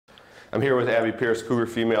I'm here with Abby Pierce, Cougar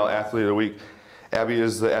Female Athlete of the Week. Abby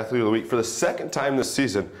is the Athlete of the Week for the second time this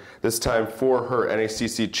season, this time for her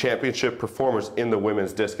NACC Championship performance in the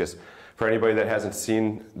women's discus. For anybody that hasn't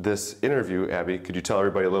seen this interview, Abby, could you tell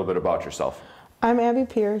everybody a little bit about yourself? I'm Abby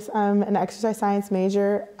Pierce. I'm an exercise science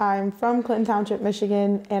major. I'm from Clinton Township,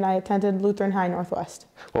 Michigan, and I attended Lutheran High Northwest.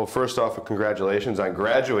 Well, first off, congratulations on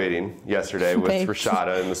graduating yesterday with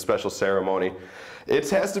Rashada in the special ceremony. It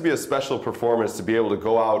has to be a special performance to be able to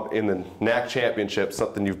go out in the NACC Championship,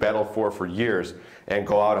 something you've battled for years, and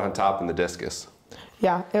go out on top in the discus.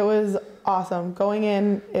 Yeah, it was awesome. Going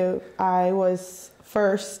in, I was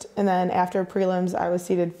first, and then after prelims, I was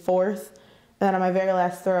seated fourth. And then on my very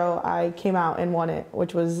last throw, I came out and won it,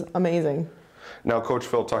 which was amazing. Now, Coach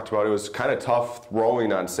Phil talked about it was kind of tough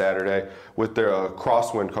throwing on Saturday with their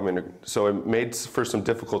crosswind coming, so it made for some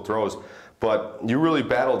difficult throws. But you really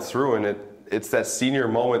battled through, and it's that senior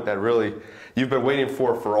moment that really you've been waiting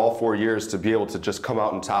for all 4 years to be able to just come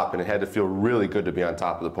out on top, and it had to feel really good to be on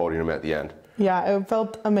top of the podium at the end. Yeah, it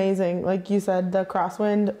felt amazing. Like you said, the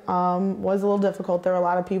crosswind was a little difficult. There were a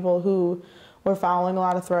lot of people who were fouling a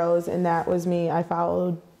lot of throws, and that was me. I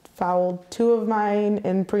fouled two of mine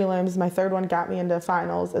in prelims. My third one got me into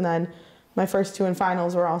finals, and then my first two in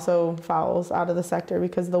finals were also fouls out of the sector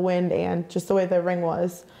because of the wind and just the way the ring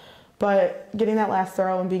was. But getting that last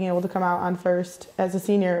throw and being able to come out on first as a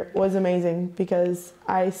senior was amazing because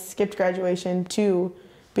I skipped graduation to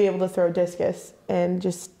be able to throw discus, and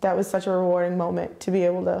just that was such a rewarding moment to be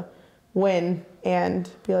able to win and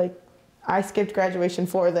be like, I skipped graduation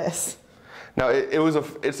for this. Now,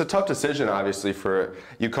 it's a tough decision, obviously, for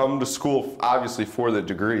you come to school, obviously, for the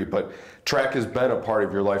degree, but track has been a part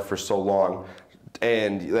of your life for so long.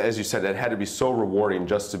 And as you said, it had to be so rewarding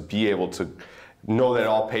just to be able to know that it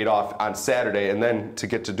all paid off on Saturday and then to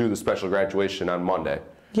get to do the special graduation on Monday.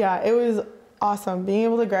 Yeah, it was awesome. Being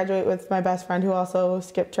able to graduate with my best friend who also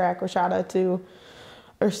skipped track, Rashada,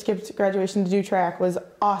 skipped graduation to do track was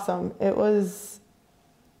awesome. It was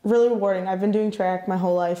really rewarding. I've been doing track my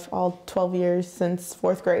whole life, all 12 years since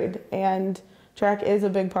 4th grade, and track is a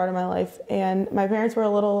big part of my life. And my parents were a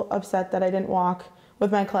little upset that I didn't walk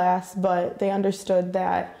with my class, but they understood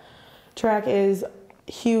that track is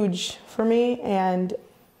huge for me, and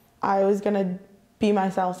I was going to be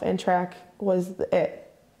myself, and track was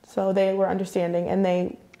it. So they were understanding, and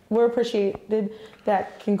they were appreciated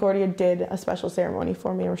that Concordia did a special ceremony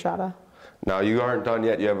for me and Rashada. Now, you aren't done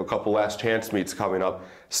yet. You have a couple last chance meets coming up.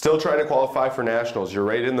 Still trying to qualify for nationals. You're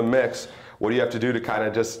right in the mix. What do you have to do to kind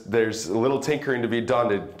of there's a little tinkering to be done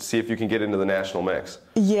to see if you can get into the national mix?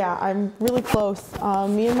 Yeah, I'm really close.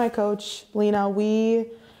 Me and my coach, Lena, we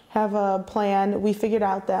have a plan. We figured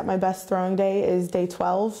out that my best throwing day is day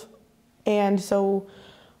 12. And so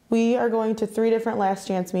we are going to 3 different last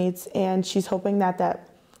chance meets, and she's hoping that that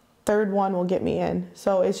third one will get me in.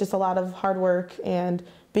 So it's just a lot of hard work and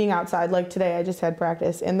being outside. Like today, I just had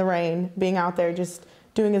practice in the rain, being out there, just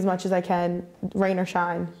doing as much as I can, rain or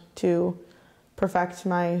shine, to perfect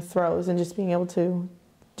my throws and just being able to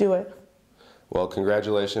do it. Well,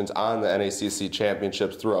 congratulations on the NACC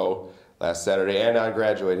Championship throw last Saturday and on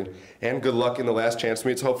graduating. And good luck in the last chance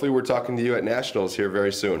meets. Hopefully we're talking to you at nationals here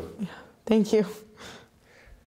very soon. Yeah, thank you.